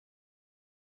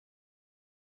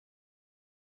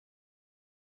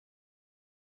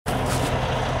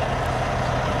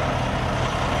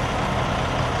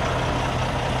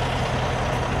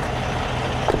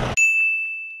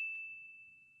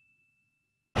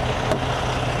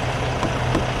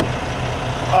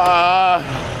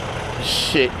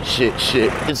Shit.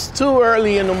 It's too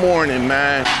early in the morning,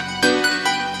 man.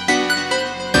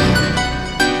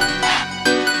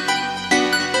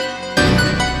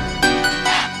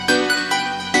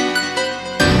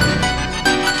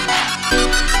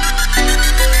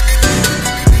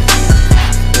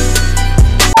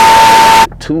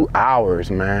 Two hours,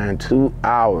 man, 2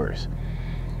 hours.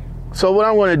 So what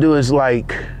I want to do is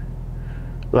like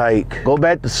go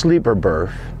back to sleeper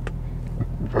berth,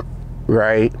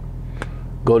 right?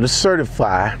 Go to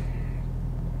certify,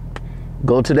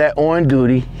 go to that on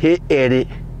duty, hit edit,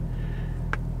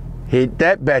 hit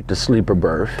that back to sleeper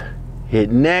berth, hit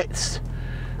next,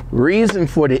 reason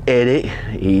for the edit,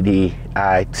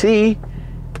 EDIT,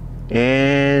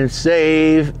 and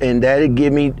save, and that'll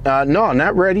give me, no,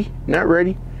 not ready.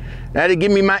 That'll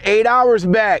give me my 8 hours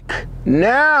back.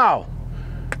 Now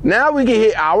we can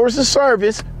hit hours of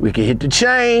service, we can hit the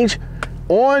change,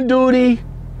 on duty,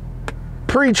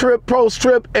 pre-trip,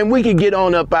 post-trip, and we can get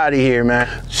on up out of here, man.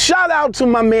 Shout out to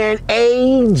my man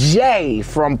AJ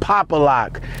from Papa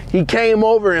Lock. He came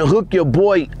over and hooked your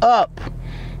boy up.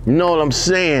 You know what I'm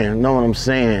saying? I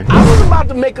was about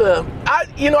to make I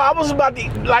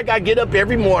get up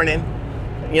every morning,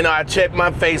 I check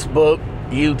my Facebook,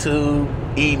 YouTube,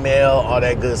 email, all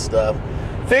that good stuff.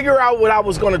 Figure out what I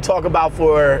was gonna talk about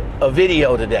for a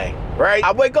video today, right?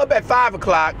 I wake up at 5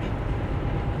 o'clock.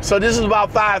 So this is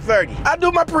about 5:30. I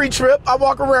do my pre-trip. I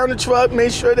walk around the truck,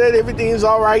 make sure that everything's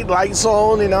all right, lights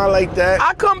on and all like that.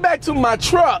 I come back to my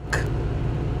truck.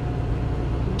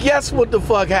 Guess what the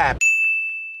fuck happened?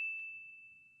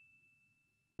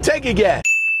 Take a guess.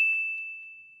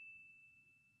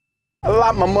 I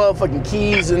locked my motherfucking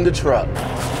keys in the truck.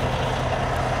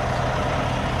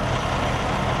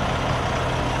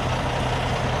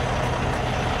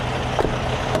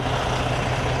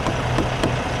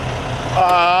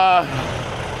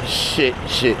 Shit.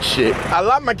 I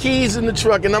lock my keys in the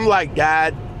truck and I'm like,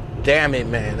 God damn it,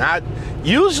 man. I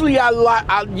usually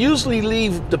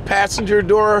leave the passenger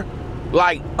door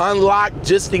unlocked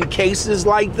just in cases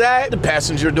like that. The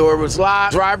passenger door was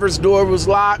locked, driver's door was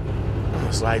locked. I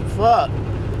was like, fuck.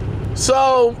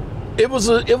 So it was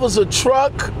a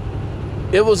truck.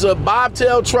 It was a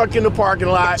bobtail truck in the parking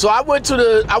lot. So I went to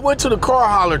the car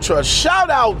hauler truck. Shout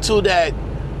out to that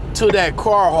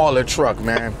car hauler truck,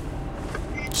 man.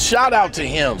 Shout out to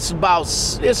him. It's about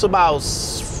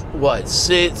what,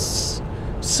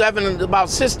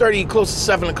 6:30, close to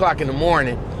 7 o'clock in the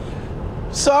morning.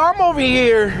 So I'm over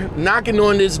here knocking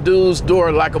on this dude's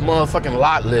door like a motherfucking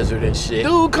lot lizard and shit.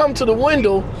 Dude come to the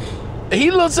window,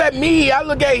 he looks at me, I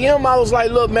look at him, I was like,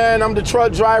 look man, I'm the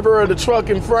truck driver of the truck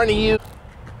in front of you.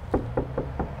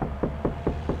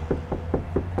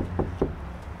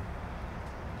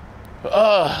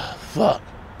 Fuck.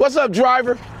 What's up,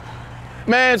 driver?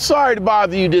 Man, sorry to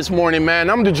bother you this morning, man.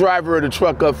 I'm the driver of the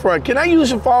truck up front. Can I use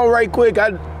your phone right quick?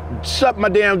 I shut my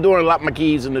damn door and lock my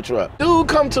keys in the truck. Dude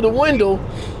come to the window,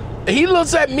 he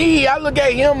looks at me, I look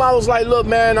at him, I was like, look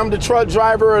man, I'm the truck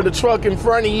driver of the truck in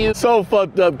front of you. So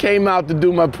fucked up, came out to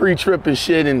do my pre-trip and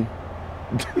shit and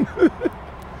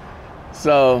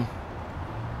so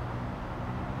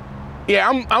yeah,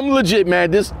 I'm legit, man.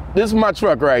 This is my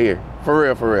truck right here. For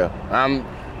real.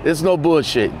 It's no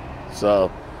bullshit.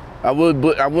 So I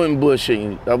wouldn't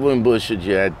bullshit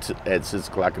you at 6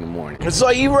 o'clock in the morning. And so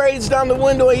he raised down the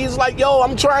window and he's like, yo,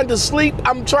 I'm trying to sleep.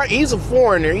 He's a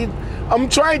foreigner. I'm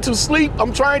trying to sleep.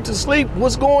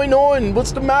 What's going on?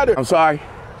 What's the matter? I'm sorry.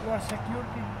 You are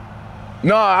security?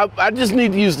 No, I just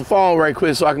need to use the phone right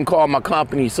quick so I can call my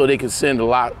company so they can send a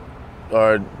lock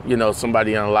or,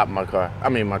 somebody unlock my car. I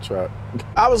mean, my truck.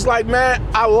 I was like, man,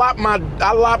 I locked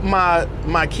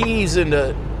my keys in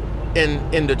the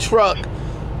truck.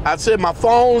 I said my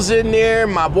phone's in there,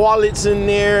 my wallet's in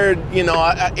there,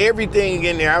 everything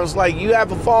in there. I was like, you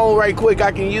have a phone right quick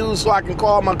I can use so I can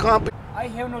call my company? I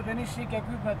have not any sick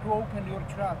equipment to open your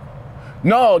truck.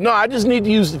 No, I just need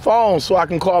to use the phone so I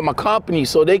can call my company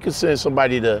so they can send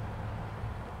somebody to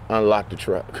unlock the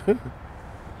truck.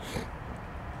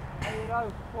 I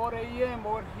arrived 4 a.m.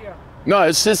 over here. No,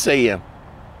 it's 6 a.m.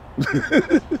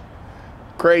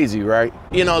 Crazy, right?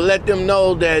 Let them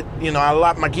know that, I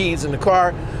locked my keys in the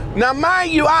car. Now,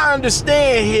 mind you, I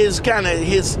understand his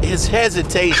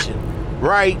hesitation,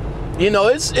 right?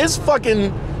 It's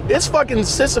fucking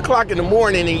 6 o'clock in the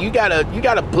morning and you got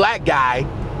a black guy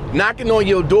knocking on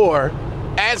your door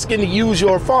asking to use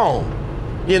your phone.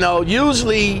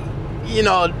 Usually,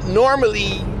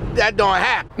 normally that don't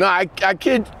happen. No, I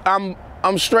kid, I'm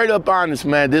straight up honest,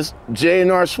 man. This R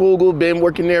Schugel, been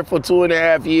working there for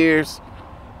 2.5 years.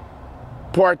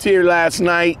 Parked here last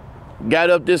night, got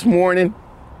up this morning,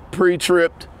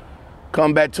 pre-tripped,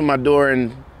 come back to my door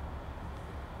and,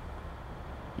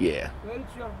 yeah. Where's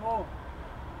your home?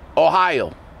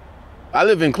 Ohio. I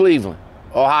live in Cleveland,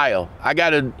 Ohio. I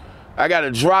got a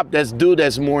drop that's due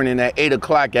this morning at 8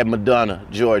 o'clock at Madonna,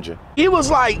 Georgia. He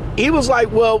was like,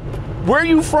 well, where are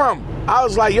you from? I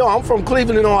was like, yo, I'm from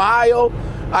Cleveland, Ohio.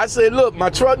 I said, look, my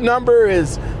truck number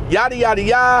is yada, yada,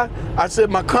 yada. I said,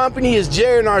 my company is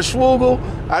R Schugel.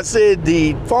 I said,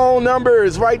 the phone number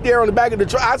is right there on the back of the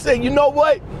truck. I said, you know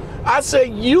what? I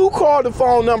said, you call the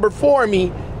phone number for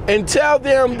me and tell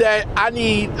them that I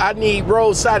need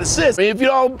roadside assist. If you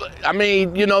don't, I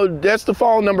mean, you know, that's the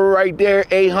phone number right there,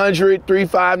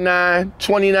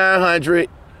 800-359-2900.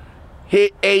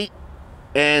 Hit 8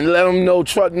 and let them know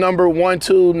truck number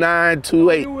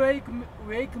 12928. You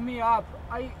wake me up.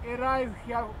 I arrive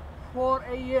here 4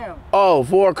 a.m. Oh,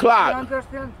 4 o'clock. You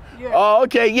understand? Yeah. Oh,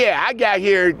 okay, yeah, I got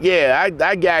here,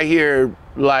 I got here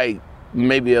like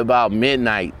maybe about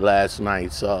midnight last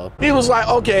night, so. He was like,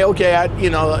 okay, he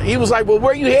was like, well,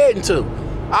 where you heading to?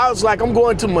 I was like, I'm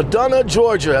going to Madonna,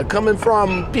 Georgia, coming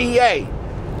from PA.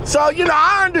 So, you know,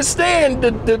 I understand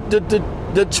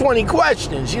the 20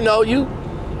 questions, you know, you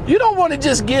don't want to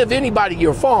just give anybody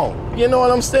your phone, you know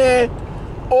what I'm saying?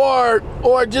 Or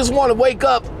just want to wake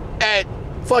up at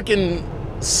fucking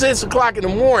 6 o'clock in the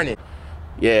morning.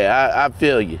 Yeah, I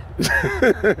feel you.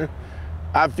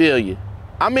 I feel you.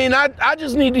 I mean, I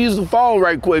just need to use the phone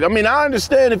right quick. I mean, I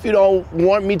understand if you don't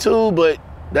want me to, but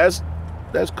that's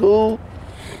cool.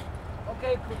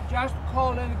 Okay, just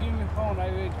call and give me phone. I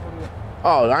wait for you.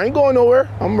 Oh, I ain't going nowhere.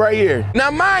 I'm right here.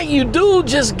 Now, mind you, dude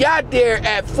just got there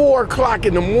at 4 o'clock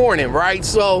in the morning, right?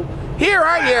 So here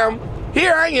I am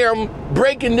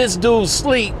breaking this dude's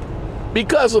sleep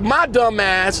because of my dumb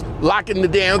ass locking the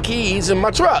damn keys in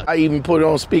my truck. I even put it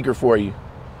on speaker for you.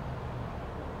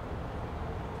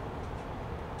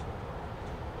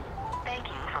 Thank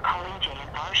you for calling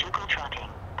R Schugel Trucking.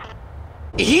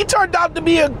 He turned out to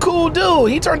be a cool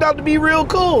dude. He turned out to be real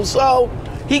cool. So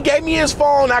he gave me his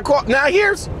phone. I called. Now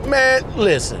man,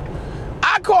 listen.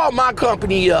 I called my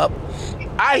company up.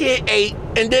 I hit 8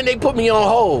 and then they put me on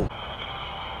hold.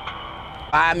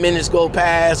 5 minutes go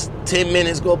past, 10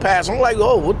 minutes go past. I'm like,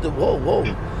 oh, whoa.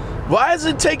 Why is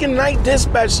it taking night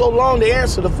dispatch so long to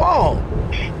answer the phone?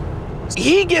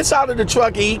 He gets out of the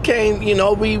truck and he came, you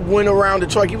know, we went around the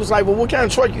truck. He was like, well, what kind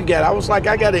of truck you got? I was like,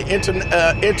 I got an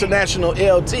international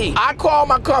LT. I called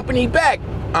my company back.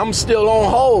 I'm still on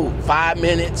hold. 5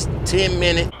 minutes, 10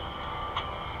 minutes.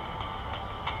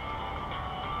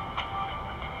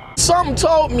 Something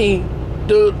told me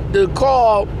to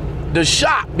call the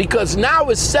shop because now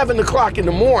it's 7 o'clock in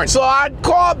the morning. So I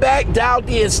called back, dialed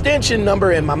the extension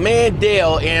number, and my man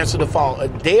Dale answered the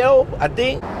phone. Dale, I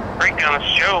think? Breakdown,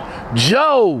 it's Joe.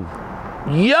 Joe,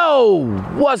 yo,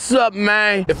 what's up,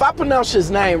 man? If I pronounce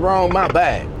his name wrong, my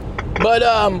bad. But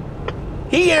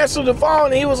he answered the phone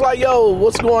and he was like, yo,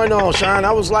 what's going on, Sean?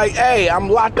 I was like, hey, I'm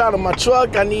locked out of my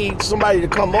truck. I need somebody to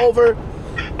come over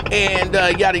and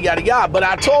yada, yada, yada. But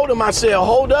I told him, I said,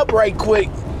 hold up right quick.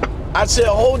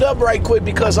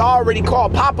 Because I already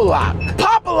called Papa Lock.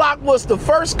 Papa Lock was the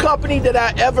first company that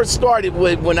I ever started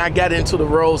with when I got into the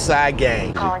roadside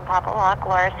game. Calling Papa Lock,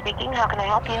 Laura speaking. How can I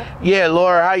help you? Yeah,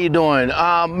 Laura, how you doing?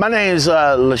 My name is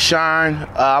LaShawn.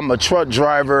 I'm a truck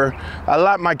driver. I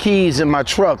locked my keys in my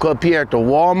truck up here at the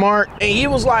Walmart. And he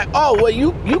was like, oh, well,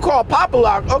 you call Papa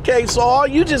Lock. Okay, so all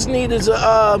you just need is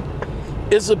a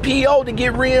PO to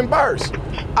get reimbursed.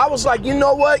 I was like, you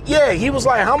know what? Yeah. He was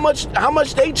like, how much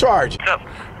they charge? What's up?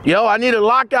 Yo, I need a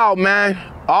lockout, man.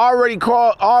 I already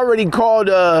called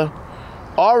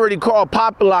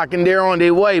Papa Lock and they're on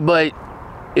their way. But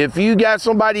if you got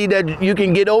somebody that you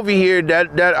can get over here,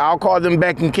 that I'll call them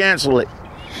back and cancel it.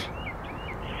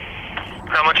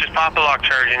 How much is Papa Lock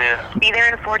charging you? Be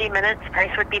there in 40 minutes.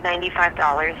 Price would be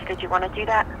 $95. Did you want to do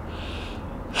that?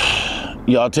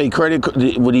 Y'all take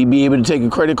credit? Would he be able to take a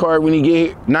credit card when he get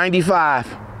here? 95.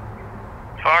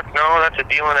 Fuck no, that's a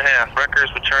deal and a half.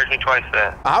 Wreckers would charge me twice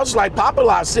that. I was like, Papa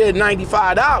Lot said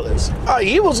 $95.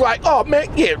 He was like, oh man,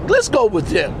 yeah, let's go with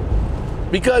them.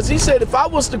 Because he said if I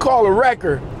was to call a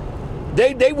wrecker,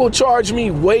 they will charge me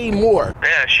way more.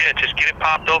 Yeah, shit, just get it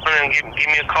popped open and give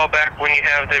me a call back when you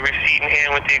have the receipt in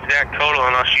hand with the exact total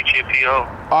and I'll shoot you a PO.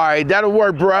 All right, that'll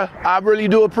work, bruh. I really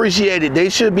do appreciate it. They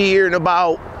should be here in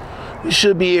about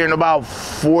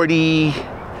 40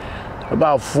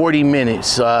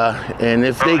 minutes. And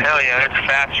if they... hell yeah, it's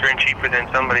faster and cheaper than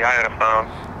somebody I have found.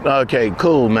 Okay,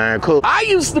 cool, man, cool. I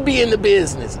used to be in the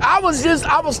business. I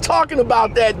was talking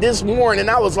about that this morning.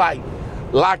 I was like,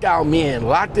 lockout men,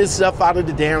 lock this stuff out of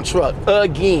the damn truck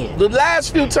again. The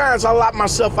last few times I locked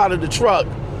myself out of the truck,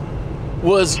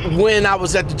 was when I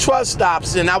was at the truck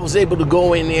stops and I was able to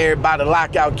go in there, buy the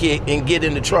lockout kit and get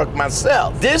in the truck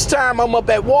myself. This time I'm up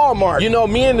at Walmart. You know,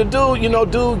 me and the dude,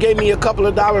 dude gave me a couple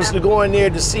of dollars to go in there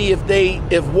to see if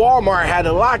Walmart had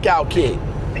a lockout kit.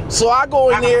 So I go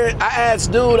in there, I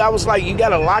asked dude, I was like, you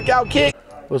got a lockout kit?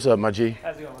 What's up, my G?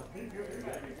 How's it going?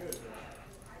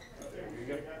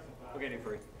 We'll get it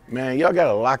free. Man, y'all got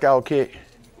a lockout kit?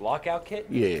 Lockout kit?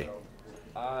 Yeah.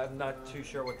 I'm not too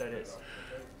sure what that is.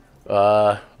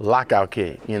 Lockout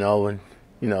kit,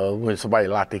 when somebody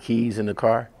locked the keys in the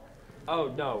car.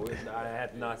 Oh, no, I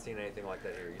have not seen anything like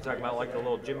that here. You're talking about like the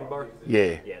little Jimmy bar?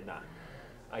 Yeah. Yeah, nah.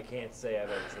 I can't say I've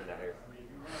ever seen that here.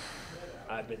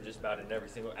 I've been just about in every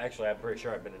single, actually I'm pretty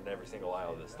sure I've been in every single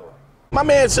aisle of this store. My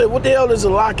man said, what the hell is a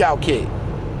lockout kit?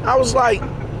 I was like,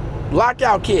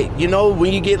 lockout kit,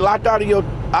 when you get locked out of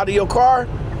your car?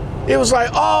 It was like,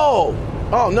 oh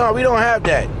no, we don't have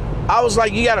that. I was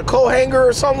like, you got a coat hanger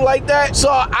or something like that? So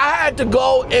I had to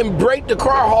go and break the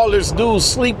car hauler's dude's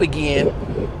sleep again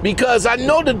because I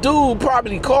know the dude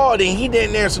probably called and he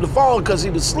didn't answer the phone because he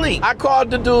was asleep. I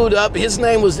called the dude up. His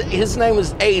name was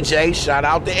AJ. Shout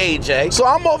out to AJ. So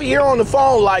I'm over here on the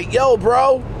phone like, yo,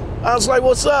 bro. I was like,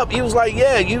 what's up? He was like,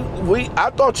 yeah, I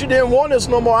thought you didn't want us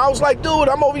no more. I was like, dude,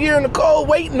 I'm over here in the cold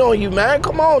waiting on you, man.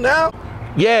 Come on now.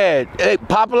 Yeah, hey,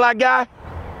 Poplar guy?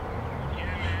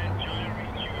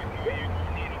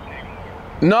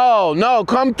 No,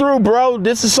 come through, bro.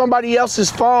 This is somebody else's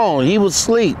phone. He was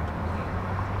asleep.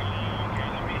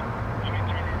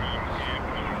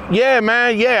 Yeah,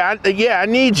 man. Yeah, I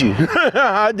need you.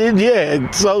 I did.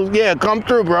 Yeah. So yeah, come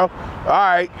through, bro. All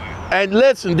right. And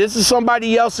listen, this is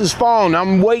somebody else's phone.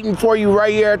 I'm waiting for you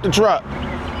right here at the truck.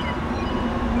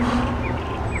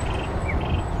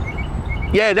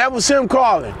 Yeah, that was him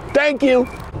calling. Thank you.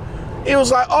 He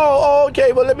was like, oh,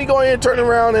 okay, well, let me go ahead and turn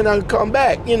around and I'll come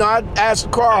back. I asked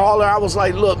the car hauler, I was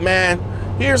like, look, man,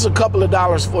 here's a couple of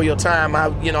dollars for your time. I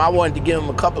wanted to give him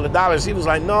a couple of dollars. He was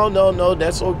like, no,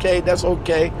 that's okay, that's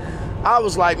okay. I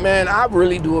was like, man, I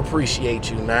really do appreciate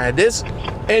you, man.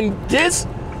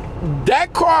 That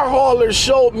car hauler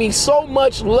showed me so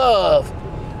much love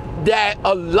that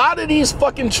a lot of these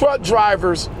fucking truck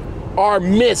drivers are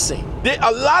missing.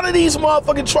 A lot of these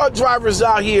motherfucking truck drivers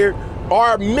out here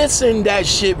are missing that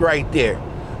shit right there.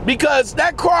 Because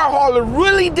that car hauler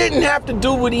really didn't have to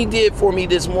do what he did for me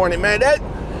this morning, man.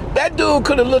 That dude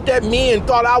could have looked at me and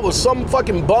thought I was some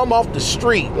fucking bum off the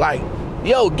street. Like,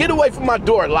 yo, get away from my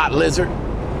door, lot lizard.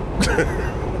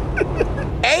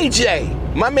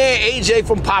 AJ, my man AJ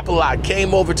from Poplar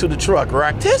came over to the truck,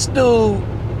 right? This dude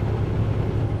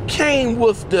came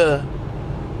with the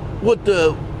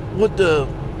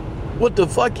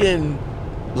fucking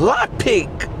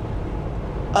lockpick.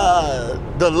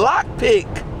 The lockpick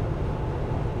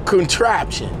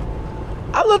contraption.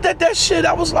 I looked at that shit.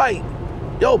 I was like,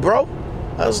 yo, bro.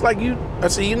 I was like, I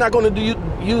said, you're not going to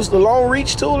use the long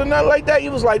reach tool or nothing like that? He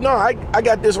was like, no, I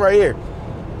got this right here.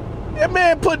 That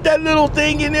man put that little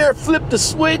thing in there, flipped the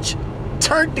switch,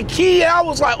 turned the key. I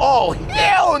was like, oh,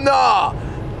 hell no.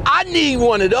 I need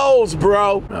one of those,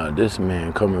 bro. This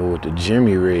man coming with the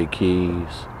Jimmy Rig keys.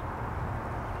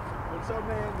 What's up,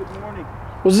 man? Good morning.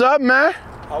 What's up, man?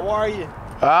 How are you?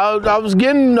 I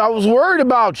was worried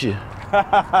about you.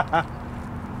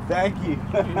 Thank you.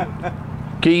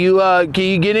 Can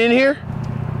you get in here?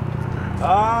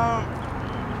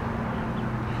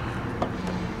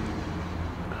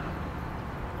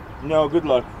 No, good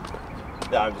luck.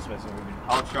 Yeah, I'm just messing with you.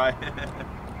 I'll try.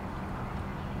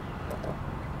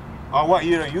 Oh, what,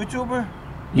 you're a YouTuber?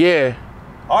 Yeah.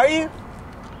 Are you?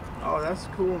 Oh, that's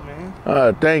cool, man.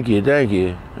 Thank you.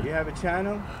 You have a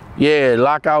channel? Yeah,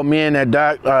 lockoutmen at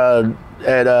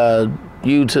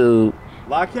YouTube.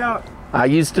 Lockout? I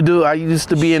used to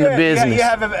be in the business. You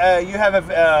have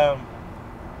a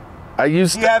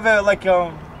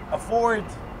Ford?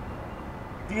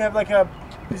 Do you have like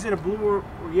is it a blue or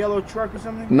yellow truck or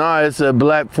something? No, it's a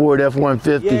black Ford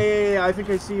F-150. Yeah, I think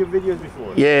I see your videos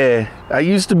before. Yeah, I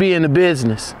used to be in the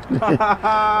business.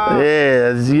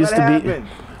 Yeah, What happened?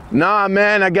 Nah,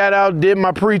 man, I got out, did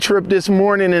my pre-trip this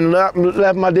morning and left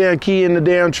my damn key in the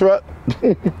damn truck.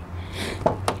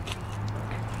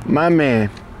 My man.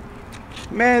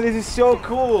 Man, this is so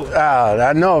cool.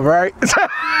 I know, right?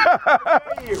 I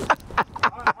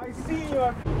see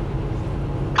you.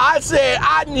 I said,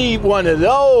 I need one of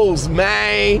those,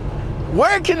 man.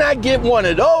 Where can I get one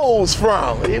of those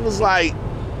from? It was like,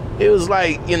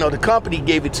 the company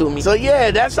gave it to me. So yeah,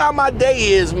 that's how my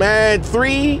day is, man.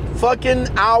 3 fucking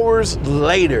hours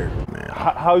later.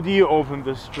 How do you open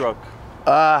this truck?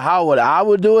 How I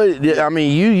would do it? I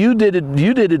mean, you did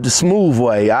it the smooth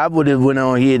way. I would have went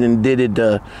on here and did it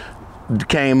the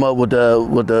came up with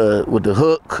the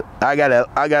hook. I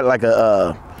got like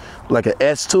a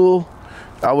S tool.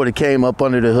 I would have came up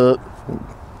under the hook,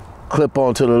 clip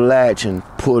onto the latch, and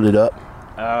pulled it up.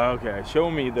 Okay,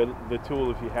 show me the tool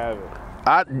if you have it.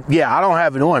 I don't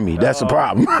have it on me. That's the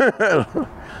problem.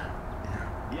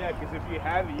 Yeah, because if you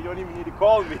have it, you don't even need to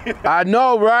call me. I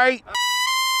know, right?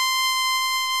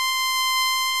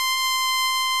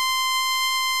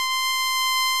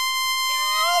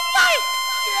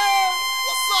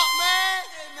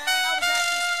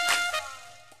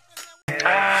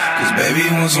 Baby,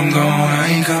 once I'm gone, I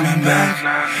ain't coming back.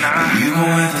 You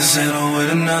gon' have to settle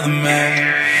with another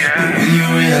man. But when you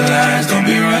realize, don't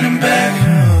be running back.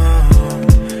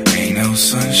 Ain't no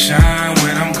sunshine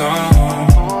when I'm gone.